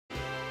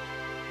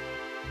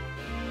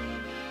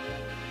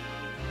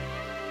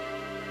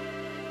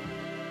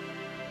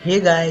Hey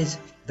guys,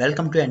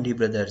 welcome to Andy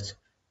Brothers.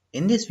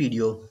 In this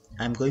video,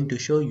 I'm going to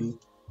show you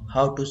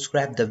how to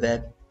scrap the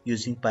web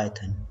using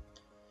Python.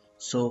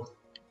 So,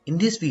 in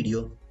this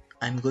video,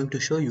 I'm going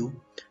to show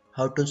you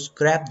how to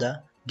scrap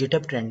the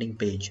GitHub trending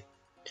page.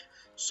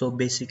 So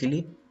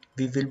basically,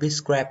 we will be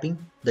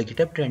scrapping the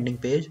GitHub trending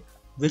page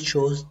which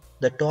shows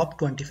the top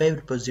 25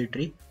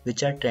 repository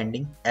which are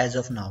trending as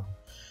of now.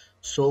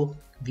 So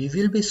we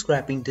will be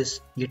scrapping this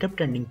GitHub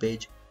trending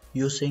page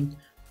using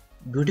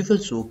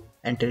BeautifulSoup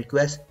and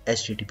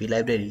RequestHttp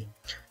library.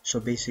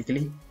 So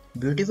basically,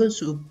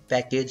 BeautifulSoup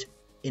package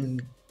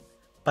in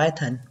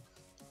Python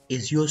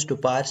is used to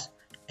parse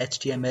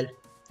HTML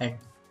and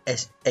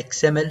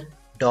XML,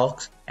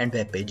 docs and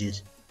web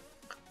pages.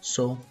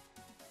 So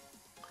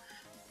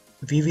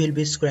we will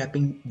be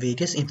scrapping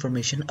various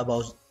information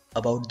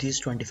about these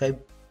 25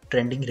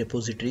 trending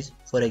repositories.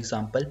 For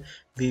example,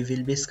 we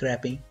will be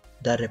scrapping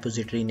the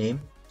repository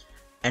name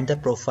and the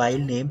profile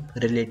name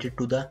related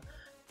to the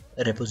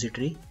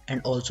repository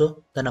and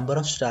also the number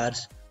of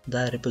stars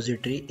the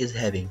repository is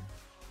having.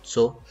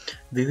 So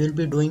we will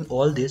be doing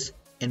all this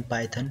in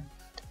Python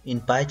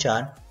in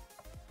Pycharm.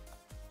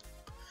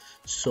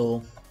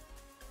 So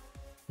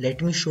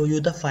let me show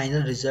you the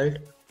final result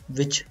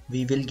which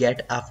we will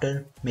get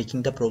after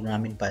making the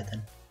program in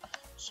Python.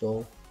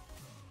 So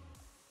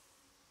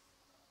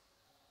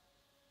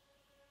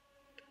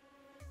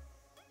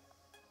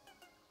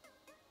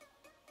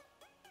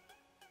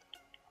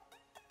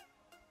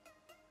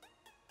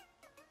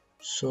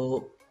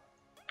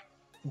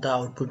the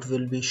output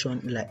will be shown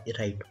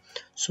right.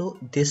 So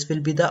this will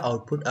be the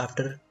output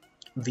after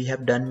we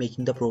have done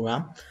making the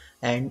program,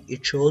 and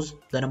it shows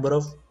the number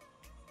of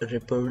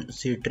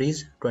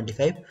repositories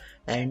 25,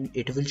 and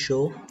it will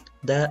show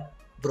the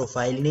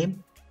profile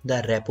name,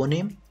 the repo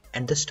name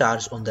and the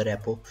stars on the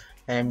repo,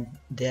 and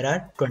there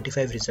are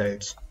 25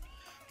 results.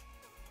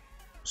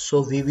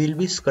 So we will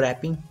be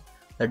scrapping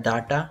the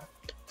data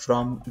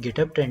from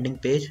GitHub trending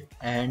page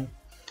and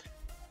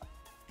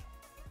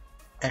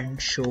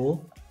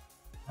show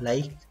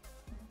like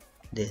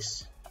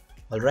this.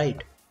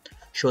 Alright,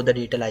 show the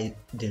data like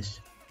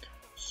this.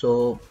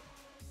 So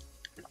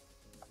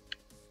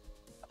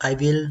I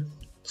will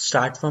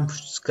start from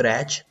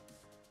scratch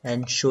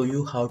and show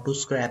you how to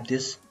scrap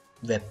this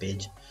web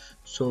page.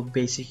 So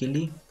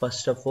basically,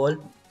 first of all,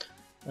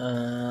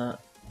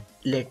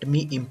 let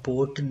me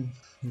import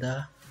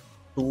the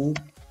two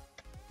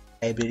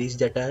libraries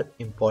that are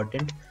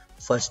important.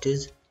 First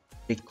is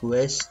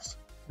requests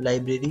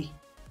library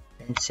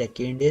and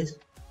second is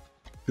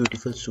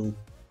BeautifulSoup.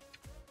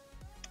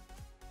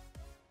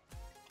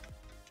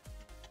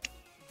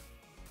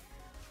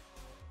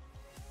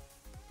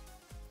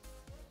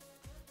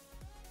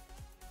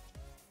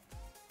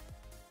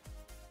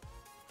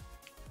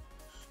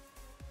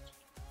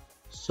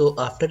 So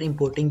after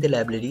importing the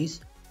libraries,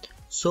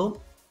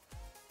 so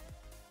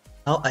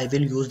now I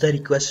will use the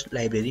request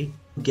library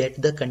to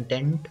get the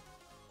content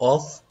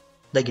of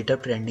the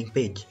GitHub trending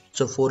page.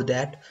 So for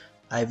that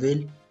I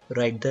will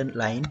write the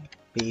line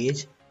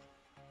page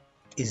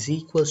is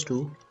equals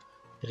to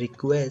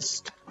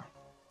request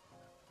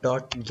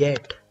dot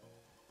get,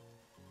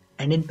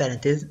 and in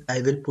parentheses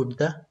I will put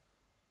the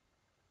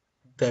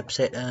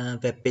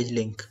web page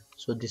link.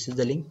 So this is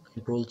the link,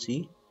 Control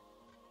C.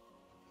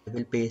 I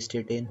will paste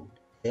it in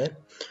here.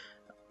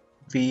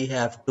 We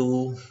have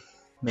to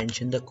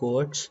mention the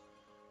quotes,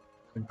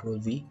 Control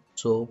V.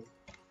 So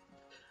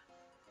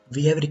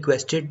we have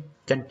requested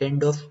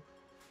content of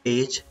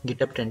page,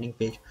 GitHub trending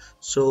page.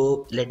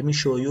 So let me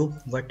show you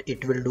what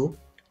it will do.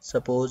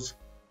 Suppose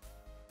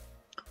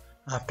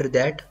after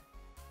that,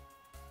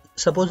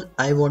 suppose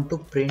I want to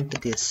print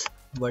this,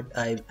 what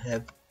I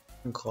have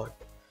got,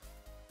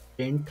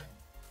 print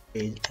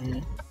page,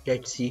 and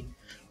let's see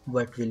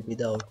what will be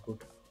the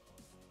output.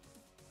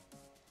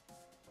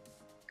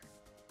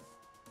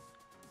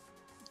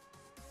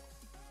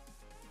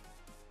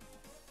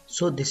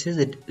 So this is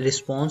it,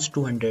 response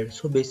 200.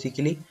 So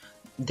basically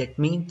that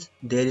means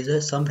there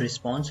is some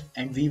response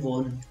and we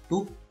want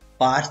to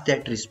parse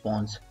that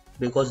response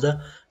because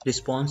the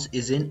response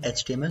is in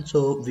HTML.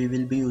 So we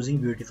will be using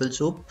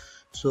BeautifulSoup.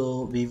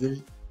 So we will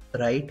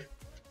write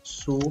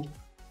soup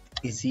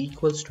is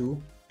equals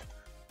to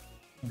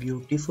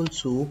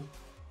BeautifulSoup,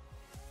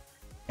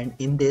 and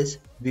in this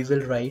we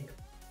will write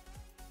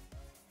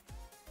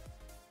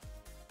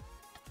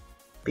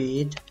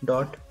page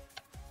dot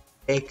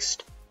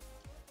text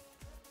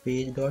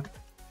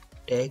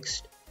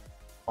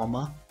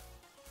comma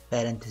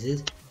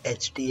parenthesis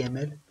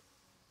HTML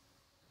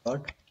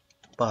dot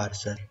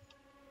parser.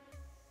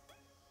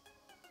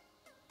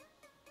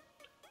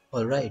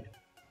 Alright,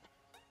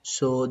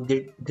 so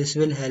this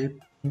will help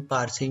in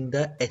parsing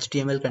the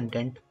HTML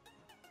content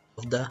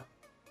of the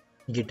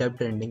GitHub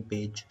trending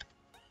page.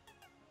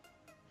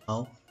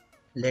 Now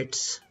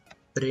let's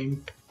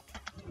print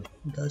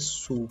the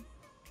soup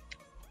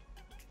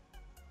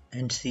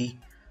and see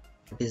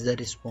what is the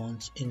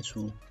response in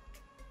soup.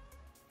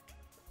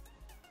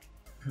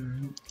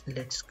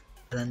 Let's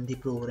run the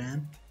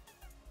program.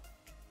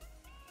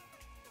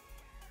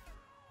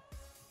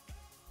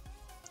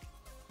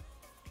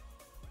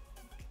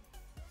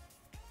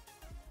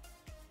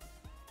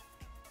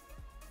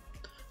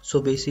 So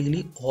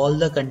basically all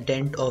the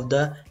content of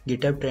the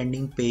GitHub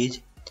trending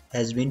page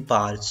has been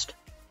parsed.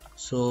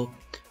 So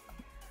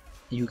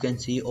you can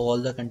see all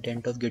the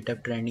content of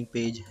GitHub trending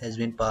page has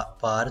been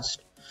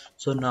parsed.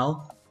 So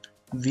now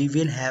we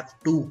will have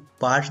to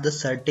parse the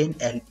certain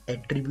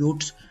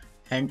attributes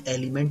and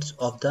elements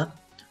of the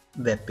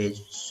web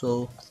page.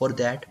 So for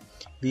that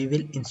we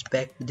will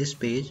inspect this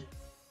page.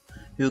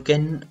 You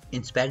can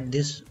inspect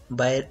this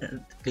by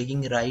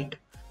clicking right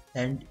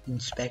and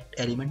inspect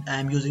element. I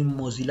am using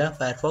Mozilla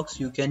Firefox.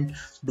 You can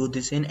do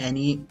this in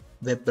any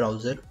web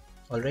browser.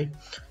 Alright,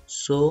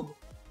 so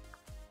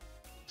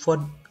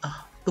for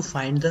to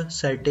find the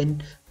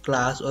certain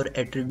class or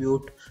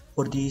attribute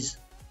for these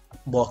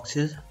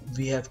boxes,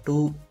 we have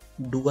to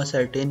do a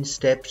certain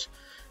steps,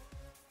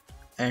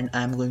 and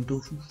I am going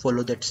to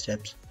follow that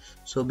steps.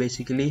 So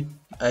basically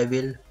I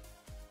will,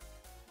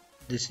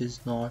 this is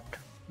not.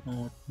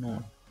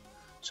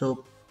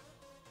 So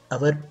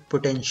our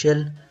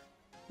potential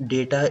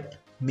data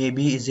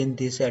maybe is in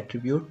this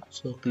attribute,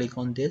 so click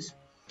on this,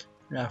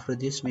 and after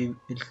this we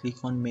will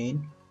click on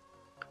main,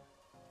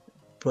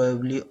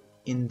 probably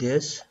in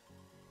this,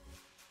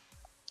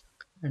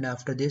 and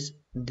after this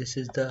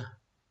is the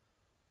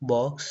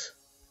box.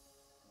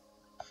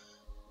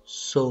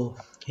 So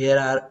here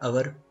are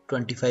our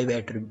 25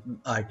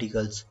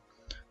 articles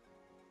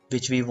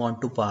which we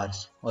want to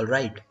parse. All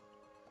right,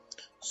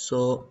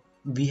 so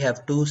we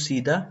have to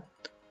see the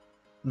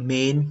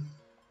main.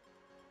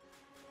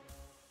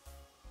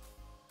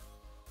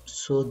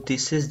 So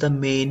this is the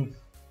main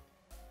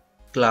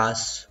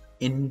class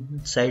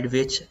inside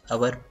which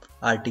our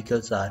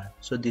articles are.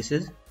 So this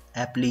is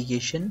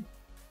application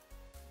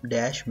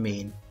dash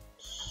main.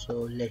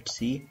 So let's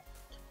see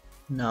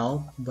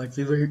now what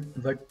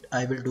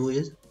I will do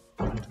is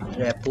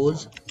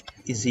repos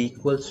is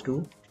equals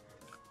to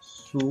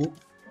soup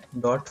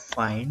dot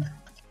find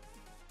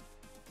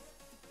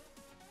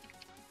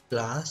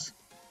class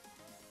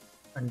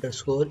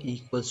underscore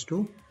equals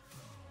to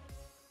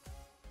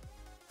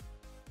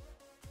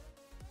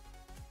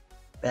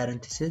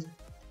parenthesis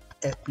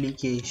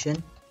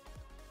application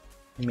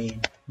main,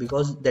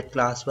 because that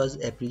class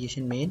was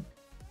application main.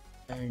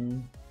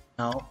 And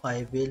now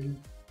I will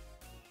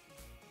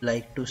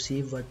like to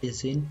see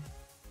what's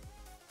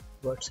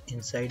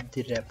inside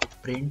the repo,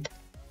 print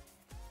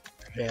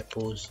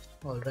repos.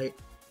 All right,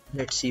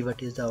 let's see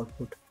what is the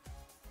output.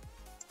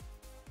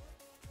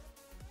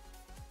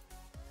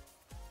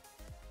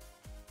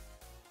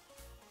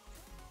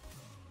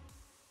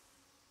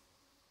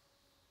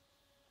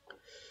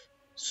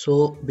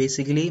 So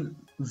basically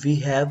we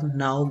have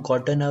now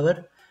gotten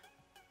our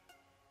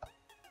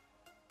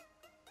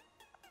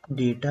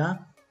data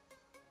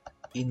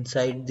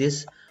inside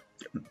this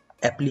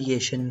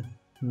application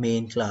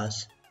main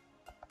class.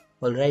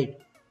 All right,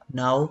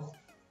 now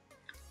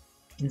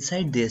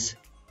inside this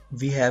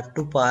we have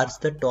to parse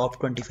the top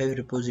 25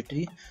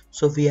 repository.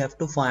 So we have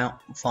to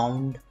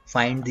find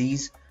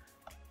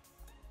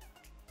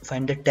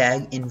the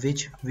tag in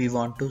which we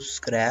want to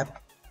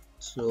scrap.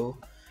 So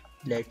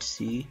let's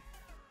see.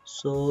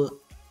 So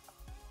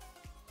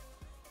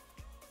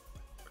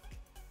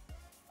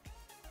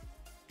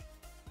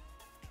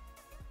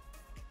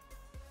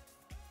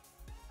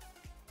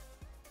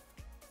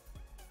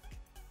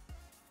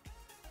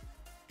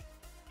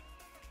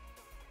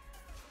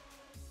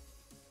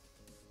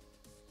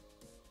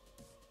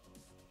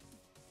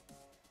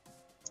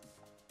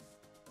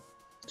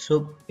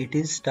it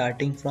is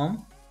starting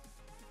from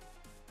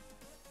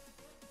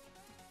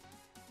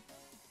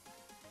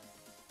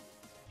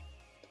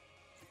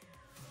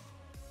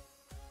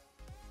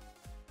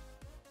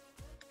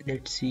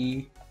let's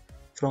see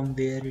from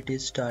where it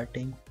is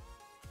starting.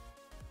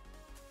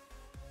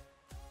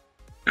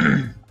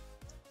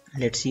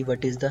 Let's see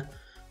what is the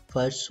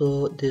first.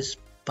 So this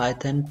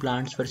Python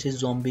Plants versus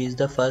Zombie is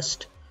the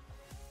first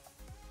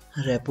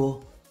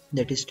repo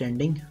that is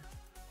trending,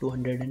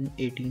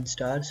 218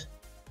 stars.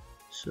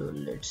 So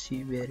let's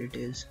see where it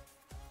is.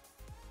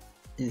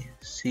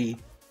 See,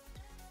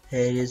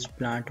 here is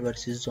Plant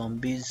versus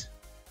Zombies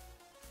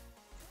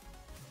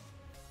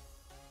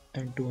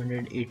and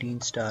 218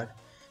 star.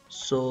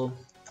 So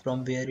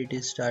from where it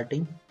is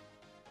starting,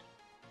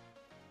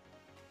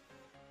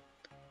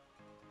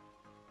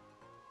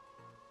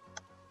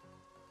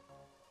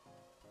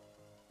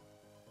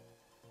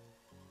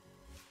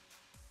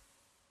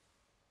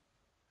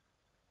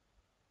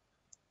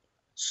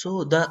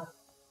 so the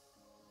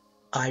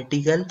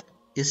article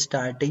is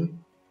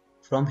starting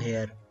from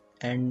here,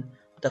 and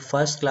the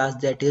first class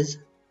that is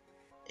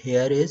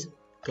here is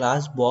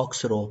class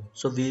box row.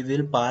 So we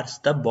will parse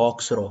the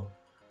box row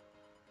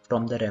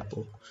from the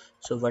repo.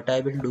 So what I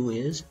will do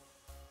is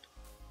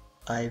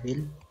I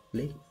will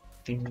click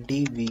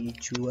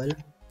individual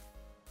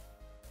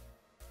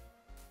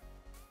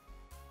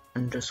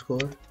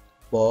underscore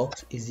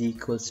box is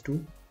equals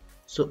to,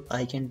 so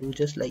I can do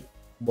just like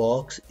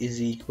box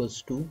is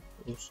equals to,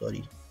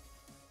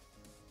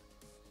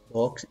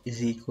 box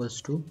is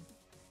equals to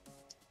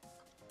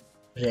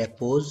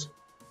repos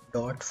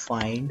dot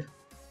find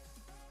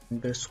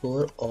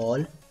underscore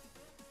all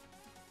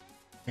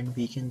and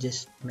we can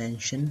just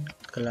mention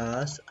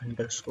class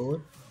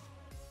underscore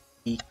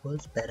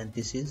equals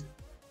parenthesis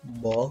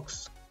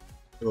box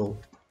row.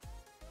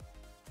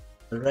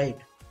 Alright,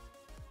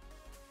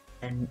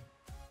 and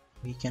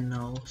we can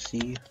now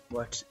see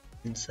what's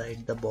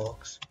inside the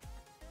box.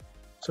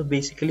 So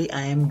basically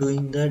I am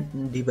doing the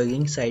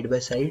debugging side by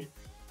side,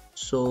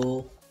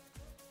 so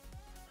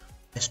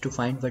as to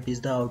find what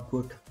is the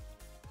output.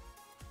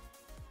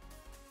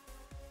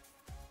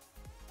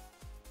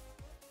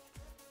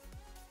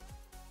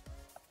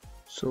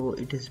 So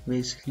it is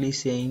basically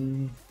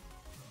saying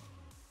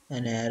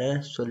an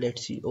error. So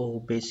let's see. Oh,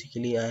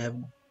 basically I have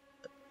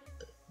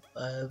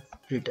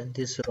written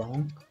this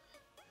wrong.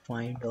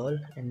 Find all,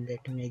 and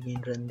let me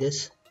again run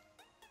this.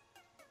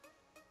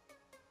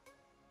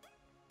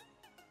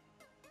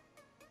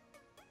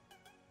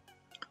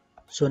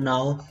 So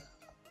now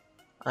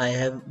I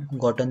have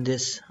gotten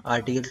this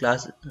article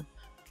class,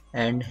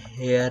 and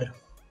here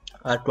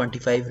are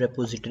 25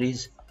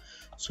 repositories.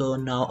 So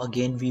now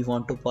again we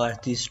want to parse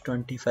these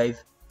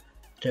 25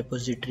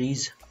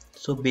 repositories.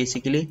 So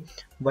basically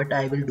what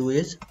I will do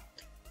is,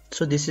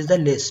 so this is the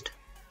list.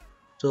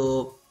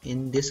 So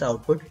in this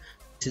output,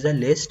 this is a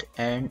list,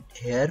 and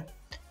here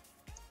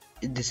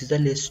this is a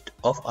list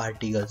of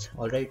articles.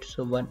 Alright,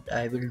 so what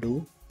I will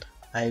do,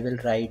 I will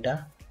write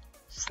a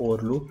for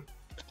loop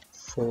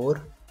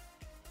for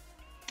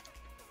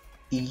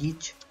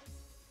each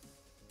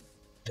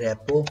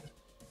repo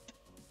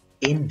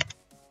in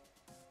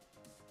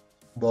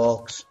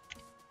box.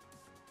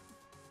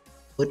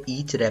 For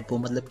each repo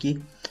मतलब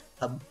कि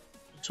अब,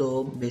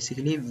 so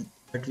basically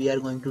what we are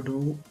going to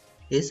do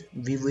is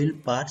we will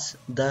parse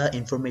the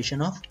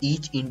information of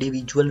each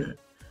individual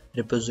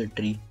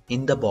repository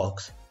in the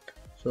box.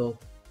 So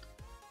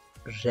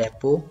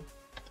repo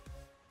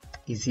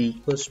is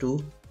equals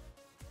to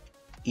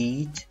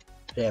each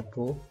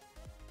repo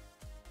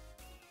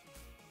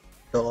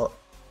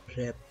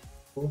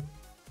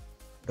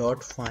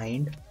dot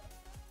find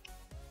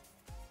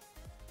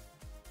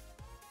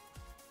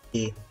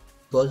a,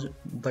 because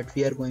what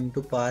we are going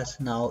to pass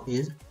now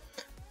is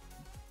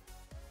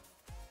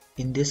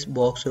in this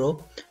box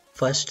row,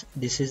 first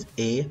this is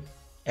a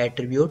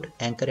attribute,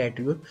 anchor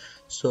attribute,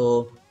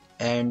 so,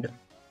 and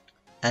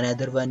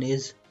another one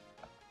is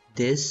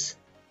this,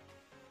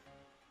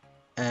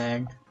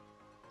 and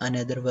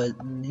another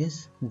one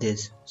is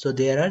this. So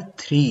there are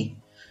three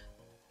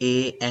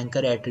a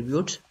anchor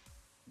attributes.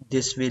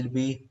 This will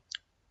be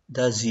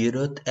the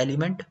 0th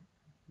element,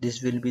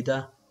 this will be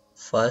the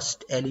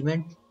first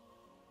element,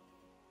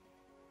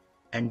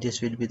 and this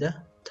will be the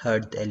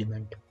 3rd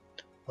element.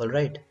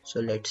 Alright, so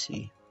let's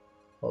see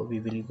how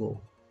we will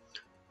go.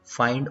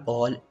 Find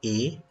all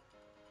a,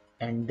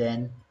 and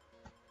then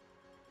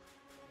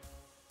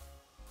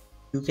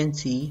you can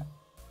see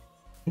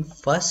in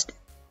first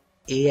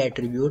a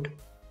attribute,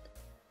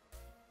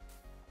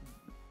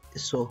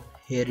 so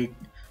here it,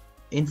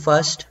 in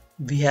first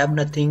we have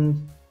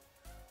nothing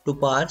to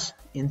parse,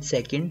 in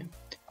second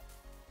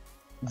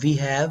we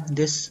have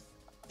this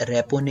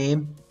repo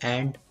name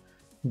and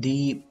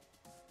the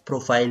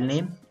profile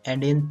name,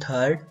 and in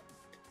third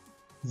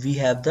we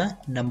have the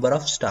number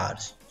of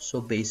stars.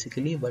 So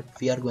basically what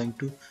we are going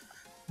to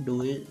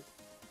do is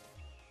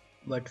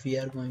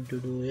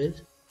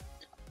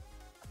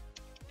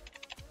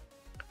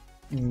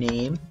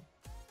name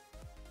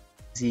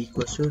is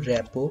equals to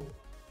repo,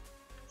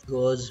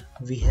 because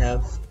we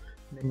have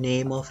the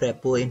name of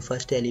repo in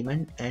first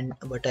element, and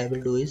what I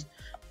will do is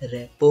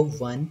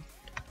repo1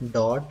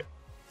 dot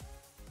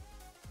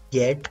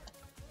get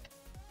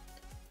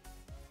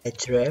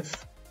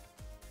href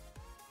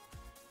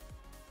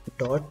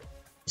dot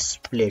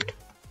split.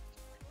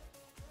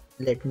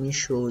 Let me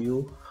show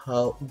you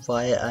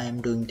why I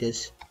am doing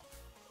this,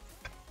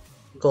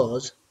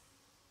 because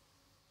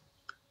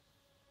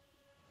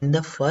in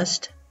the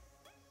first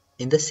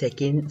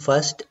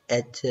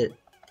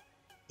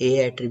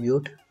a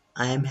attribute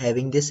I am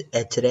having this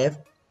href,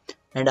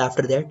 and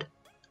after that,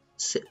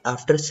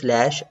 after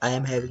slash I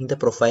am having the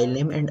profile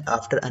name, and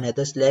after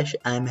another slash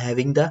I am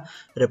having the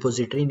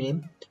repository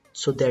name.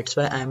 So that's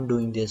why I am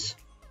doing this.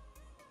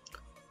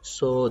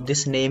 So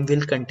this name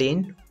will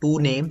contain two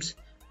names,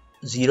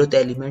 0th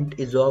element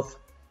is of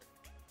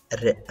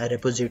a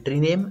repository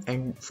name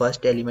and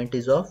first element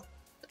is of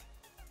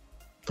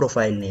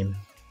profile name.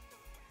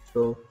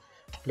 So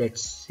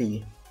let's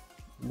see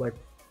what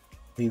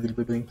we will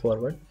be doing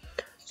forward.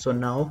 So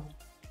now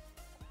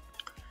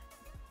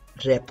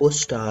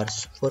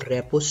Repostars, for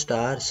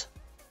Repostars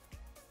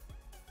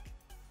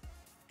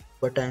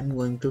what I am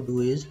going to do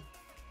is,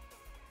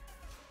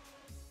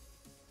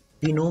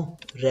 we know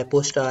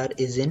Repostar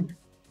is in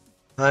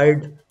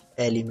third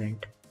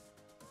element,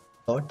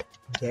 dot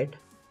get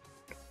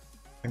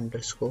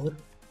underscore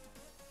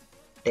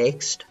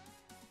text.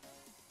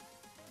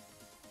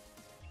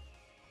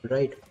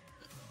 Right,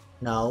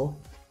 now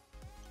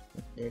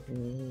let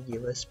me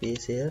give a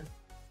space here,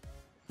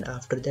 and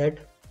after that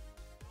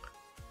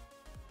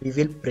we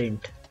will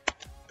print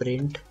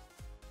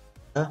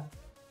the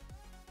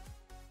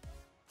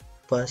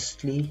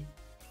firstly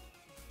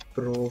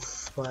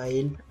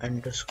profile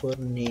underscore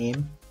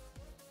name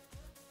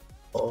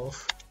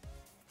of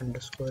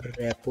underscore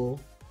repo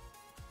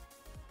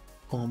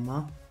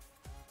comma,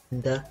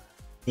 the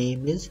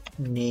name is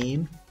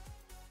name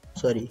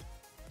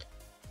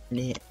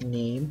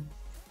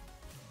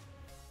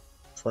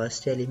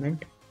first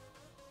element,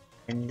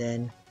 and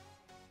then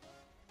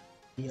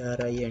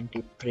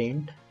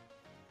print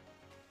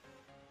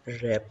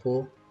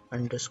repo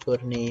underscore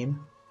name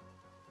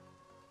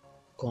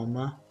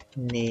comma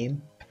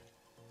name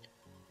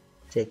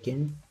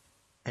second,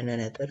 and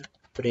another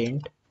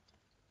print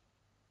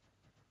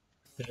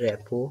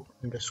repo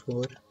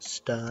underscore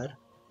star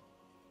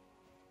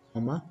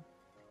comma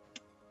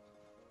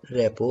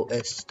repo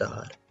s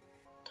star.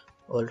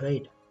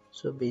 Alright,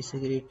 so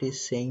basically it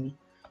is saying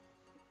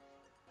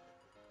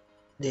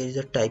there is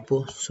a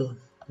typo, so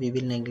we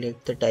will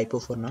neglect the typo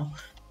for now,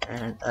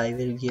 and I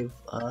will give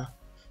a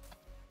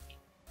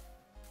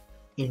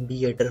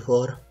indicator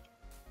for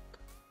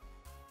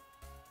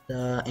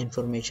the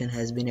information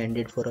has been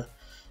ended for a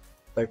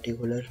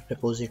particular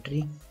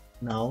repository.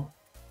 Now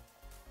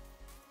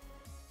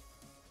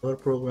our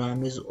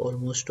program is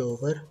almost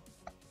over.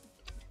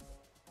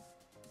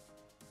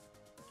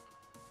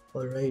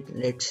 Alright,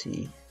 let's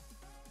see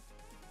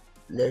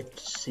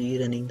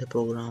running the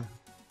program.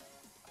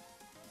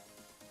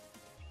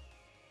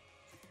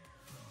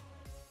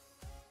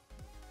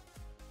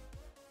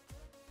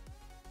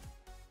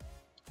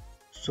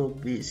 So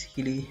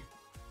basically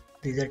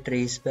there is a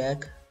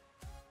traceback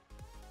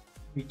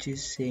which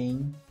is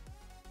saying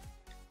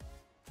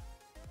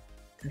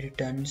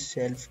return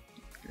self.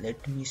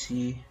 Let me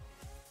see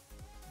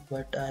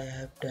what I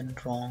have done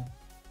wrong.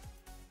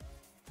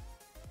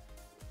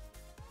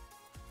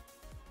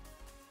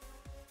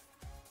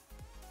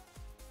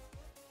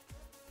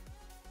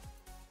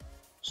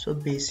 So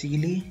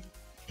basically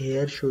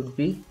here should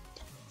be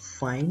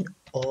find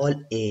all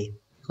A,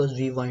 because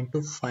we want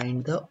to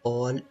find the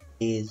all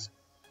A's.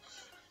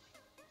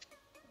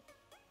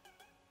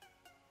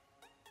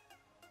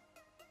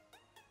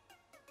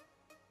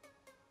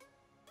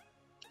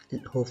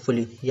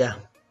 Hopefully, yeah,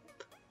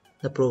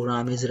 the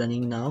program is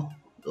running now.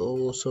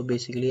 So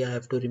basically I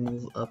have to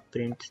remove a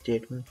print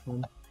statement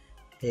from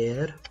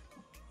here.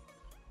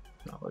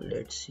 Now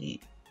let's see.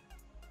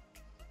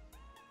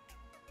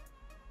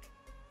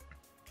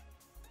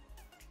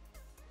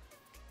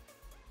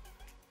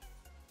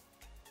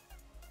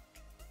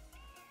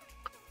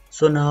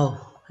 So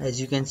now as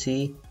you can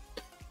see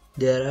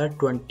there are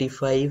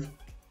 25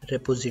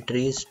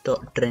 repositories,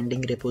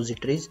 trending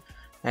repositories,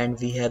 and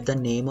we have the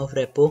name of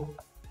repo,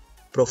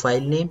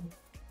 profile name,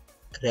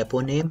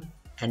 repo name,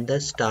 and the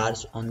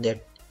stars on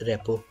that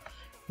repo.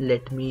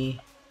 Let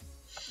me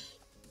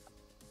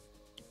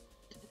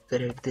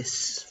correct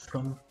this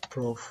from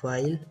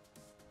profile,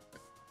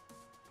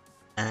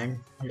 and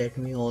let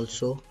me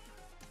also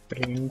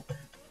print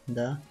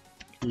the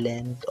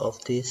length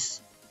of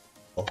this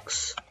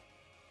box.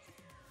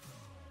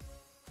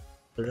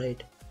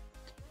 Right,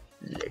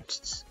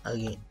 let's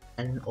again,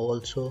 and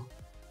also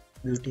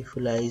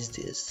beautifulize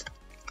this.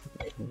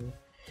 Let me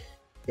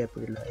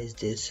capitalize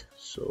this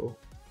so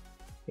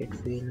it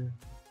will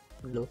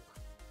look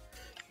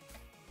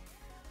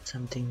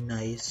something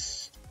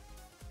nice.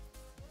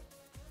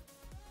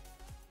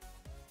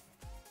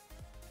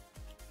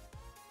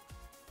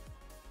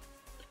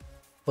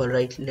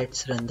 Alright,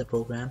 let's run the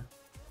program.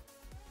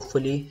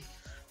 Hopefully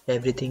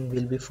everything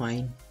will be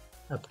fine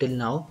up till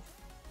now.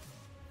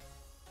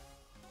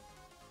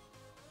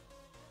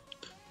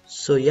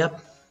 So yep,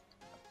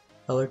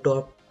 our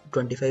top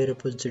 25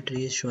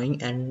 repository is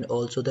showing, and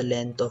also the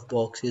length of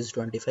box is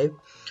 25.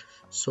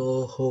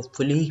 So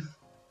hopefully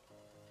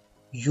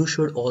you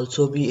should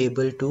also be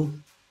able to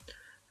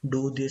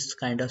do this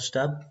kind of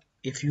stuff.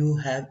 If you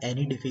have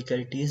any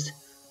difficulties,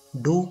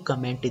 do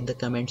comment in the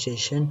comment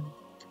section,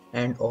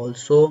 and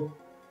also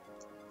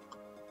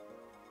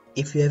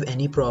if you have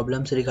any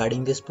problems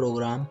regarding this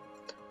program,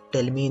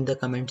 tell me in the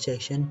comment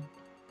section.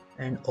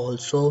 And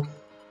also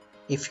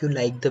if you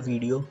like the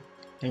video,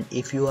 and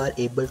if you are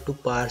able to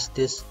parse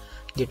this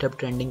GitHub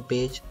trending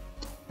page,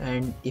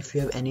 and if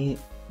you have any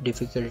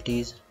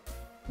difficulties,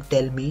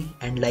 tell me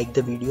and like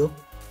the video.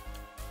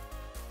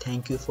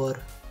 Thank you for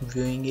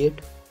viewing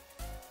it.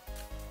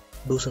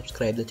 Do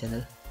subscribe the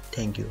channel.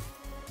 Thank you.